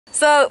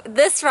So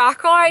this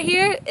rock roll right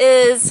here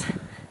is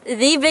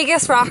the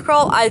biggest rock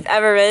roll I've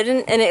ever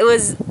ridden, and it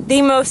was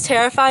the most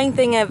terrifying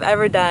thing I've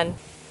ever done.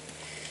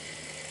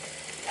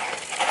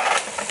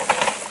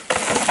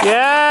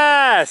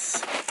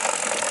 Yes!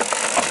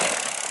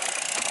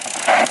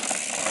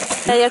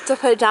 Now you have to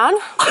put it down.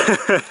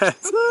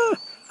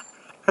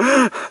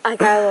 I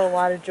got a little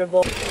water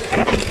dribble.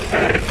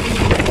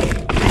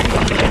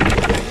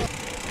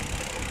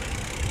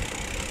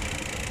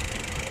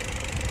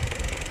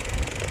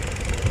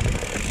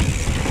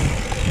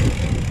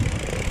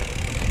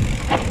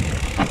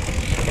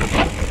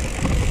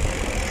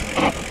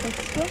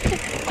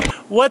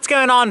 What's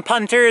going on,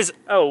 punters?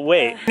 Oh,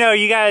 wait. No,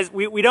 you guys,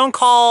 we don't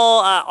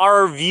call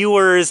our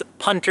viewers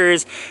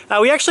punters.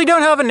 We actually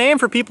don't have a name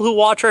for people who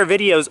watch our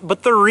videos,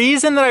 but the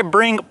reason that I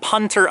bring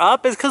punter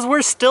up is because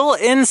we're still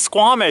in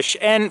Squamish.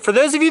 And for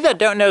those of you that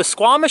don't know,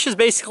 Squamish is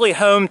basically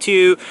home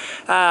to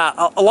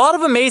a lot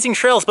of amazing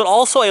trails, but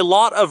also a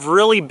lot of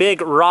really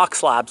big rock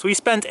slabs. We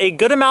spent a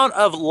good amount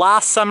of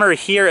last summer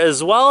here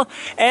as well.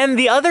 And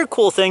the other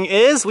cool thing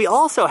is we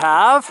also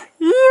have,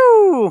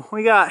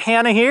 we got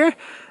Hannah here.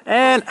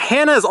 And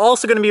Hannah is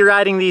also going to be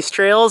riding these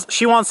trails.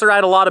 She wants to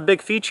ride a lot of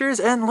big features,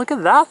 and look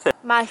at that thing.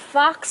 My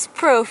Fox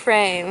Pro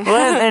frame.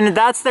 Well, and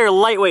that's their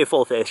lightweight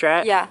full face,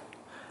 right? Yeah.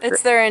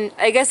 It's their,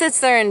 I guess it's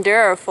their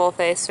Enduro full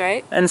face,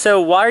 right? And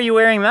so why are you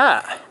wearing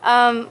that?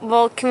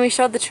 Well, can we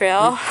show the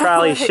trail?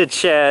 Probably should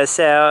show.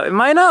 So it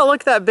might not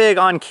look that big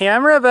on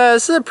camera, but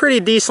this is a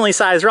pretty decently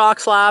sized rock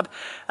slab.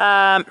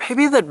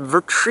 Maybe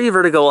the tree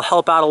vertigo will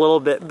help out a little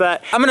bit,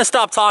 but I'm going to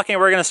stop talking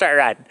and we're going to start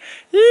riding.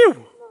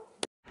 Ew.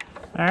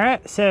 All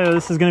right, so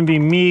this is gonna be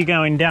me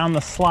going down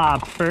the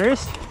slab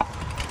first.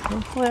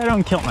 Hopefully I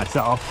don't kill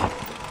myself.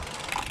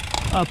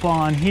 Up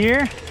on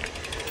here,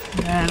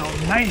 and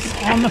nice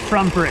on the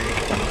front brake.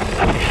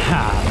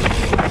 Yeah.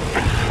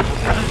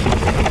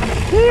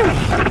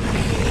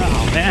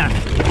 Oh man.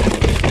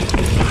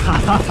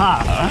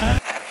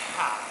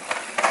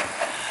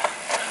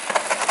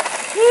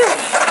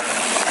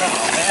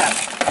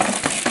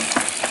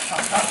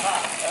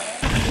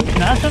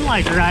 Nothing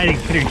like riding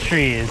through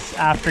trees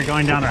after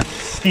going down a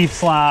steep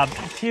slab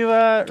to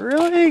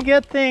really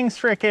get things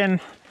frickin'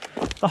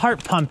 the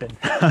heart pumping.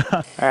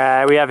 All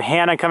right, we have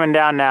Hannah coming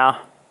down now.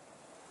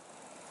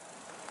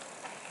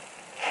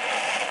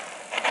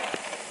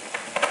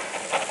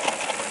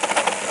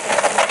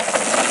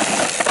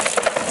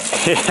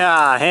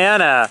 Yeah,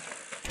 Hannah.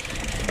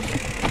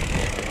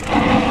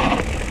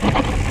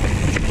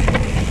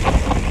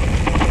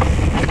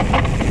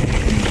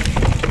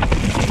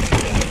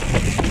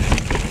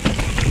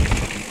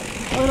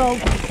 Little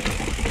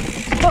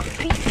foot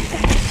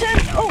section.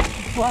 Oh,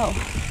 whoa.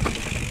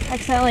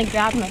 Accidentally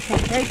grabbed my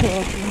front brake a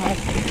little too hard.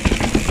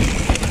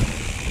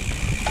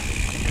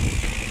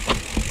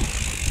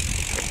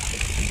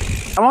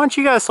 I want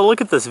you guys to look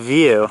at this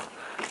view.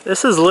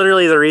 This is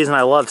literally the reason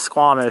I love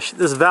Squamish.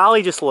 This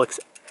valley just looks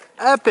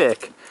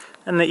epic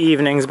in the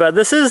evenings, but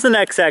this is the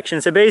next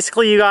section. So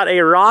basically you got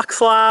a rock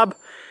slab,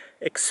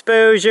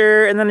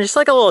 exposure, and then just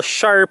like a little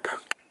sharp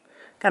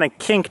kind of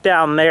kink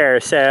down there.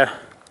 So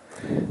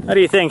what do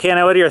you think,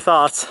 Hannah? What are your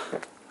thoughts?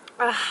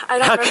 I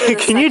don't remember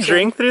this Can you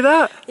drink through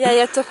that? Yeah, you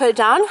have to put it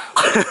down.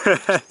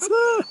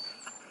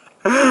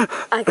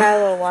 I got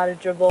a little water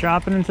dribble.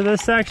 Dropping into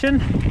this section.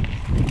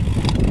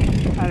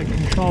 How to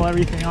control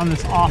everything on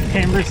this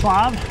off-camber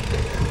slab.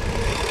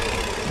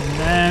 And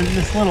then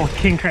this little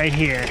kink right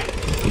here.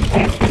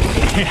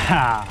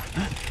 Yeah.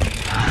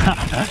 How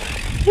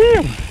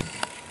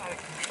to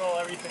control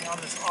everything on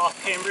this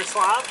off-camber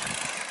slab.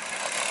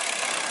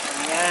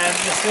 And then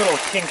this little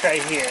kink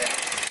right here.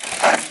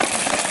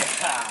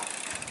 Yeah.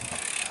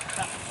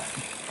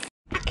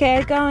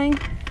 Okay, going.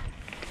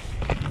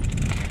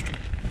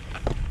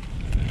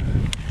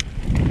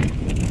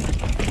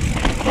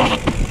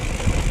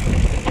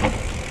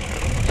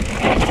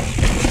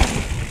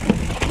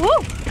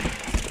 Woo!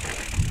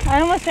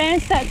 I almost ran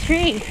into that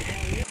tree.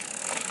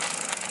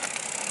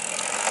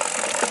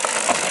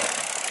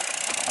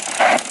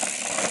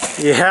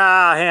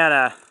 Yeah,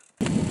 Hannah.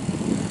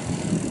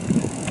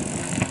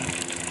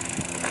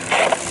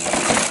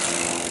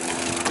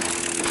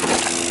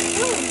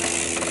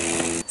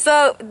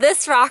 So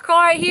this rock roll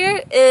right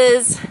here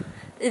is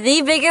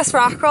the biggest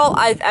rock roll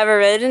I've ever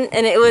ridden,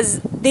 and it was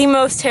the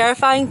most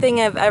terrifying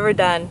thing I've ever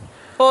done.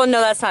 Well,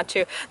 no, that's not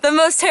true. The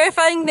most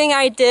terrifying thing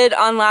I did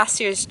on last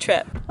year's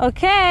trip.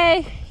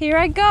 Okay, here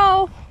I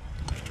go.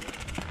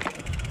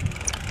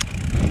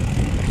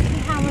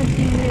 How much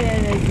do you need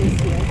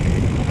this year?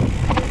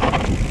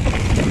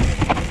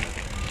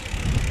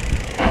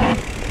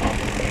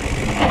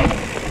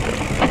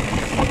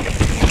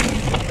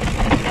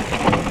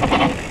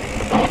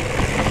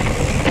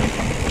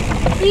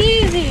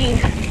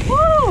 Easy. Woo!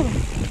 All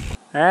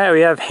right,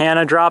 we have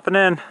Hannah dropping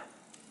in.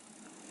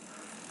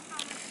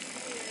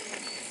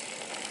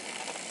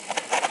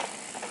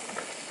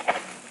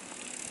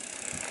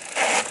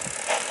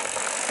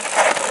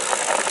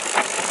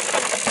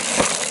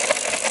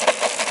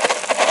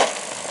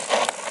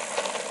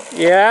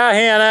 Yeah,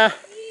 Hannah.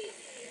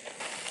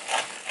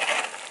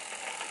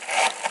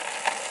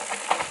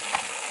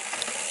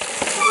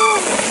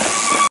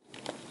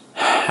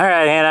 All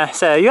right, Hannah.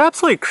 So you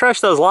absolutely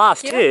crushed those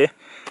last two.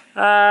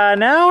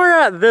 Now we're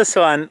at this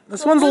one.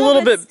 This one's a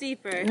little bit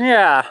steeper.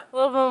 Yeah. A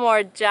little bit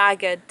more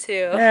jagged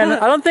too. And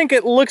I don't think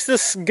it looks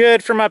this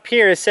good from up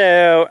here.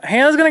 So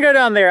Hannah's gonna go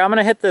down there. I'm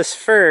gonna hit this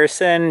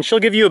first, and she'll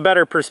give you a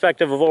better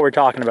perspective of what we're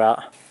talking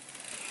about.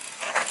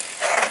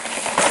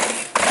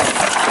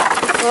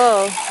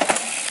 Whoa.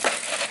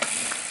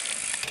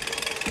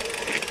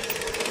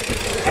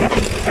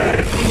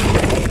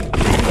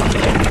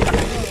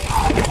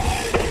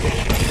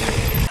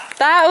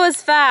 That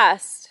was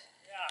fast.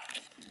 Yeah.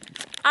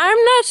 I'm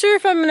not sure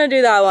if I'm gonna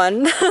do that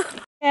one. Okay,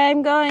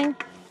 I'm going.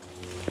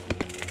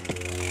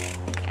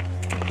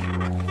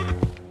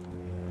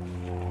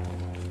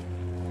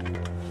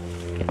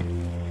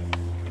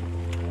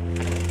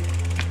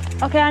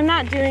 Okay, I'm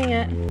not doing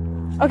it.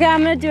 Okay,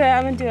 I'm gonna do it.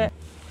 I'm gonna do it.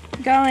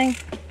 Going.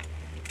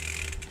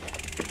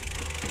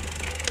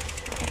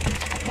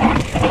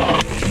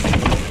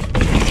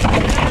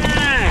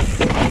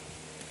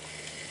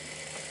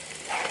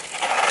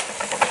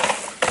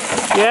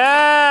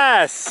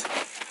 Yes!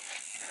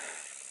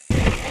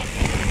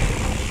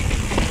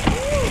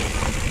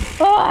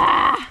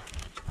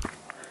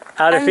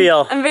 How'd it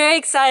feel? I'm very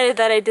excited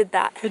that I did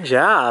that. Good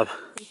job.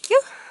 Thank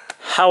you.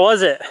 How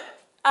was it?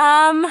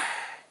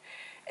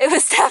 It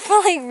was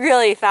definitely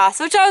really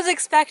fast, which I was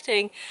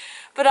expecting.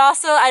 But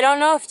also, I don't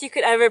know if you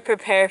could ever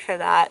prepare for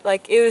that.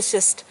 Like, it was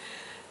just,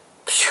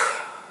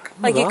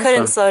 like you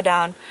couldn't slow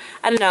down.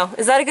 I don't know.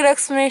 Is that a good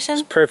explanation?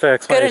 It's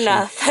perfect explanation. Good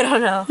enough. I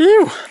don't know.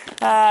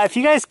 If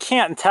you guys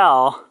can't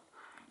tell,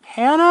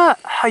 Hannah,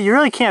 you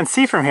really can't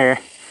see from here.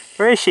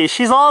 Where is she?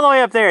 She's all the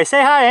way up there.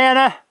 Say hi,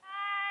 Hannah. Hi.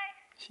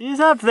 She's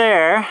up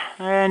there,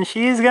 and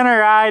she's gonna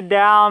ride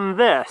down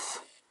this.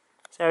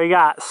 So we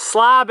got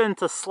slab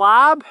into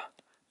slab,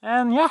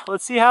 and yeah,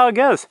 let's see how it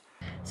goes.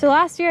 So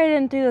last year I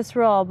didn't do this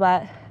roll,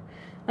 but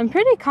I'm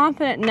pretty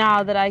confident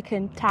now that I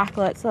can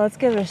tackle it, so let's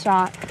give it a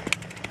shot.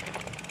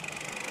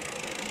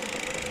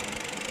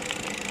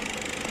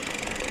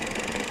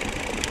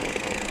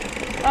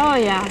 Oh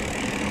yeah,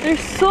 there's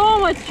so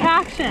much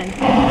traction.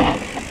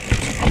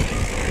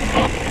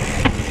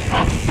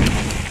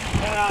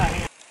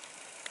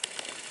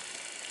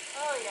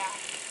 Oh yeah,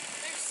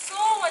 there's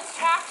so much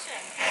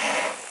traction.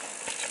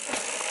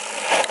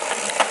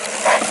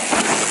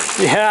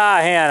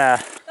 Yeah,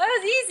 Hannah. That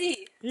was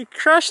easy. You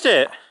crushed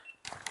it.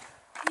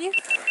 So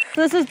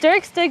this is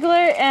Dirk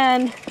Stigler,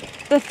 and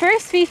the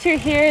first feature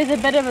here is a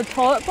bit of a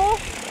toilet bowl.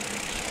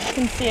 You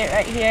can see it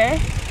right here.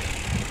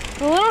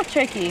 It's a little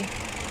tricky.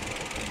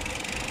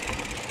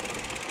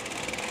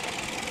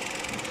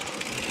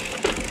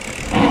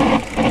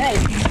 Hey.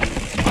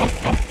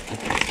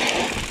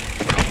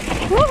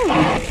 Woo.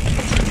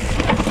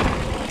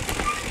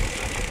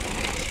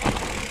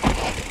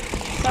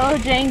 So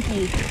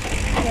janky.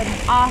 That's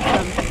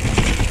awesome.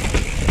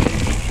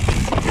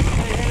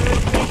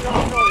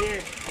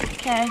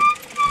 Okay.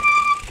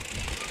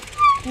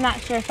 I'm not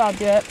sure if I'll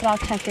do it, but I'll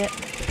check it.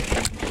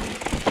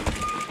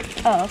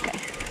 Oh, okay.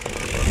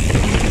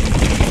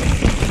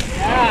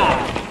 Yeah.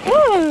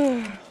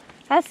 Woo!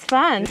 That's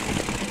fun.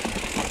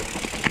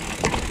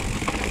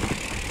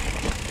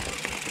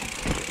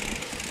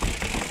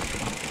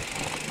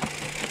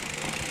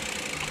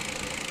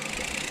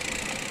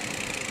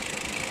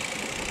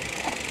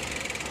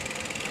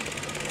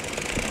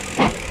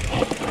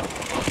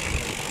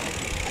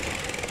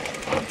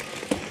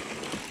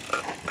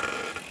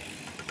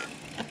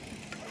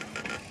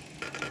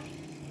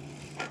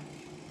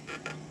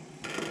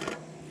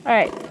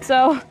 Alright,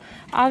 so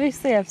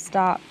obviously I've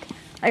stopped.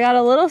 I got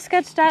a little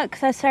sketched out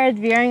because I started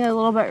veering a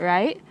little bit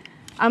right.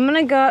 I'm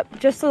gonna go up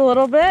just a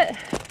little bit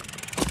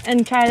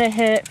and try to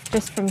hit it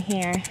just from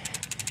here.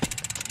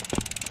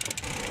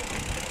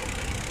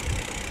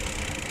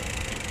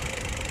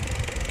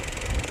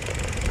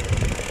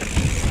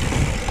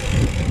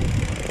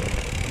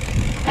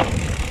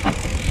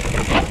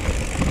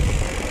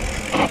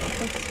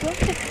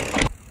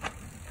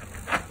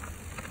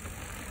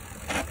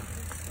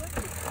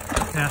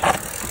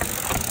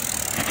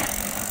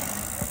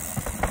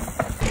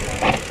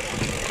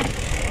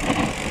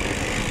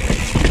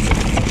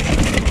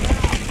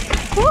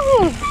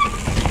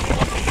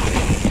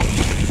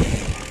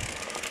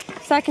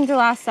 Second to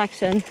last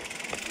section.